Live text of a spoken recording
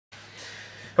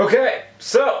Okay,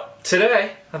 so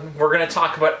today we're going to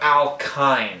talk about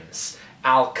alkynes.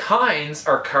 Alkynes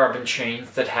are carbon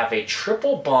chains that have a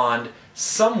triple bond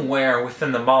somewhere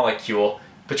within the molecule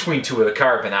between two of the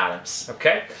carbon atoms,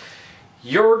 okay?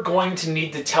 You're going to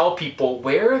need to tell people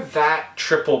where that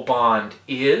triple bond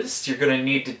is. You're going to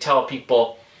need to tell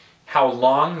people how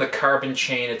long the carbon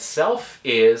chain itself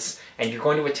is, and you're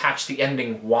going to attach the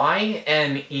ending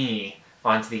YNE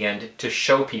onto the end to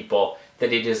show people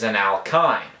that it is an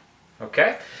alkyne,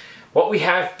 okay? What we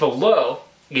have below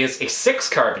is a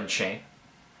 6-carbon chain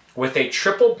with a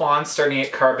triple bond starting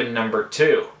at carbon number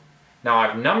 2. Now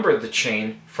I've numbered the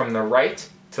chain from the right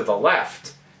to the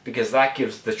left because that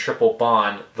gives the triple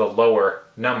bond the lower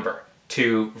number,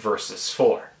 2 versus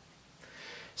 4.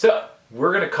 So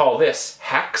we're going to call this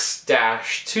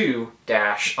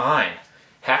hex-2-ine.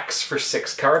 Hex for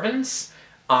 6 carbons,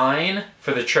 ine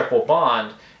for the triple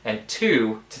bond, and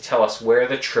 2 to tell us where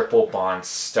the triple bond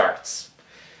starts.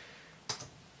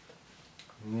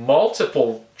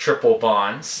 Multiple triple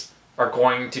bonds are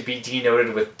going to be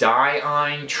denoted with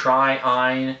diine,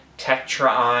 triine,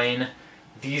 tetraine.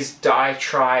 These di,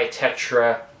 tri,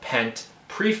 tetra, pent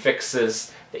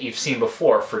prefixes that you've seen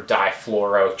before for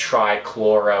difluoro,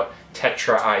 trichloro,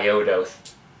 tetraiodo,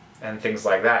 and things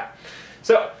like that.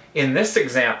 So in this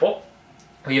example,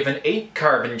 we have an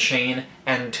 8-carbon chain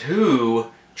and 2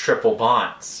 triple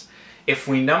bonds. If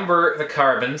we number the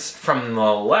carbons from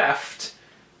the left,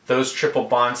 those triple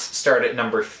bonds start at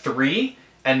number 3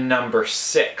 and number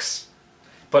 6.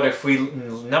 But if we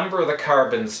number the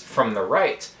carbons from the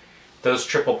right, those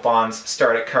triple bonds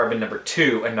start at carbon number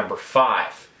 2 and number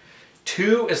 5.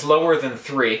 2 is lower than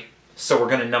 3, so we're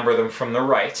going to number them from the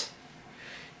right.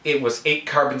 It was 8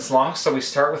 carbons long, so we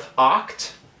start with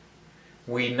oct.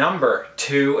 We number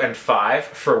 2 and 5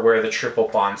 for where the triple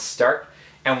bonds start,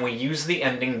 and we use the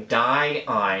ending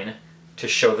diine to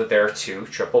show that there are 2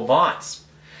 triple bonds.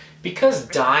 Because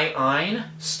diine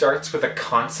starts with a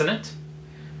consonant,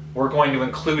 we're going to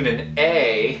include an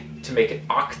A to make it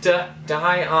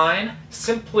octadiene,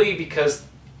 simply because,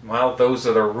 well, those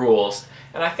are the rules.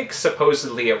 And I think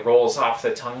supposedly it rolls off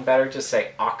the tongue better to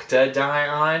say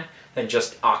octadiene than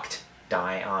just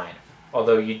octadiene.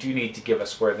 Although you do need to give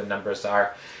us where the numbers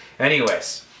are.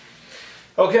 Anyways.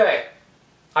 Okay.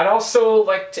 I'd also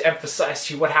like to emphasize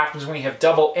to you what happens when we have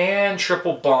double and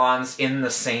triple bonds in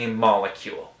the same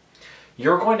molecule.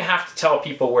 You're going to have to tell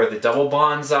people where the double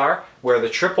bonds are, where the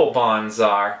triple bonds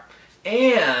are,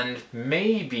 and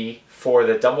maybe for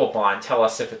the double bond, tell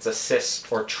us if it's a cis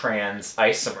or trans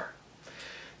isomer.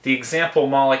 The example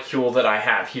molecule that I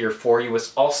have here for you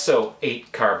is also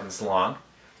 8 carbons long.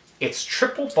 Its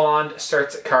triple bond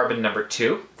starts at carbon number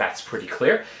 2, that's pretty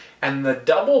clear, and the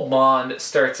double bond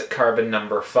starts at carbon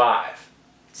number 5.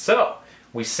 So,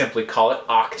 we simply call it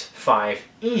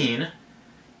oct5-ene,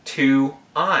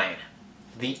 2-ine.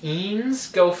 The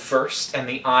enes go first and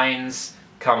the ines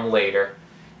come later.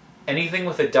 Anything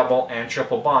with a double and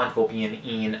triple bond will be an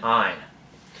ene-ine.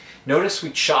 Notice we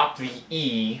chop the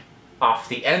E off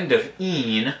the end of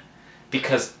ene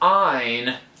because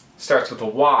ine starts with a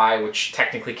Y, which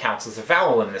technically counts as a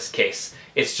vowel in this case.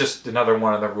 It's just another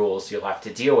one of the rules. You'll have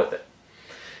to deal with it.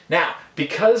 Now,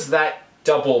 because that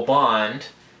double bond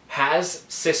has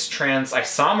cis-trans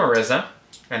isomerism,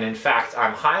 and in fact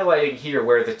I'm highlighting here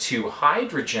where the 2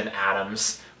 hydrogen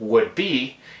atoms would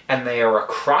be, and they are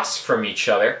across from each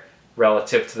other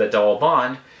relative to the double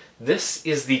bond, this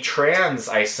is the trans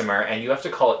isomer, and you have to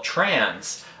call it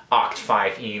trans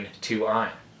oct5-ene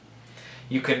 2-ine.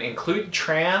 You can include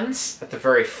trans at the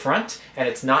very front, and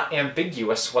it's not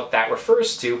ambiguous what that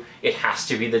refers to. It has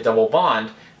to be the double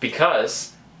bond,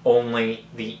 because only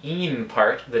the ene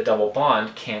part, the double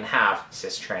bond, can have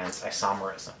cis-trans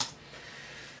isomerism.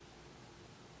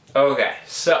 Okay,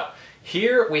 so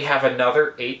here we have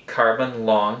another 8-carbon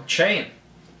long chain.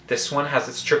 This one has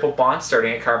its triple bond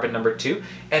starting at carbon number 2,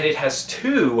 and it has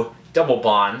 2 double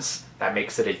bonds. That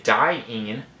makes it a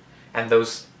diene, and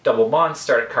those double bonds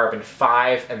start at carbon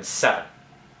 5 and 7.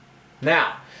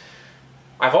 Now,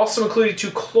 I've also included 2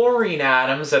 chlorine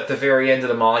atoms at the very end of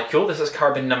the molecule. This is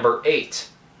carbon number 8.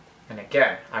 And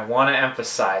again, I want to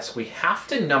emphasize, we have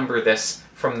to number this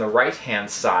from the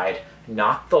right-hand side,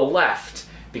 not the left,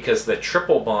 because the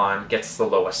triple bond gets the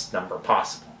lowest number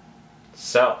possible.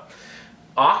 So,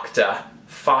 octa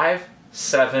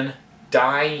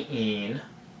 5,7-diene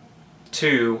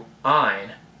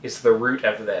 2-ine is the root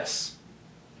of this.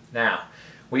 Now,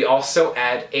 we also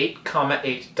add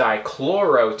 8,8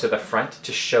 dichloro to the front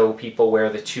to show people where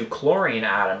the 2 chlorine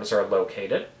atoms are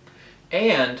located.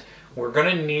 And we're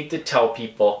going to need to tell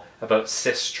people about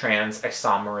cis-trans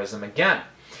isomerism again.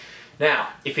 Now,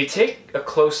 if you take a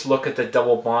close look at the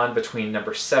double bond between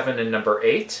number 7 and number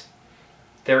 8,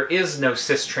 there is no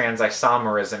cis-trans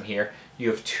isomerism here.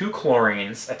 You have 2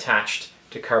 chlorines attached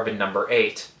to carbon number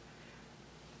 8.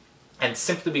 And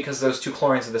simply because those 2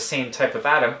 chlorines are the same type of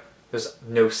atom, there's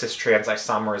no cis-trans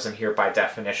isomerism here by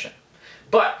definition.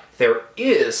 But there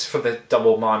is for the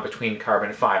double bond between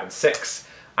carbon 5 and 6.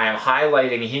 I am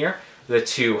highlighting here the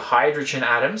 2 hydrogen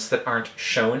atoms that aren't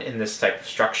shown in this type of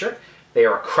structure. They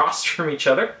are across from each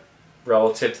other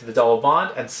relative to the double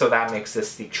bond, and so that makes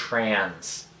this the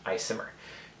trans isomer.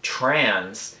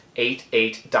 Trans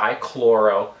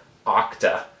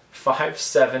 8,8-dichloro-octa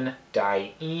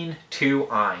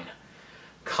 5,7-diene-2-ine.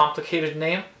 Complicated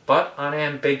name, but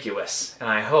unambiguous, and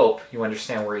I hope you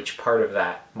understand where each part of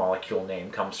that molecule name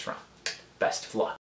comes from. Best of luck.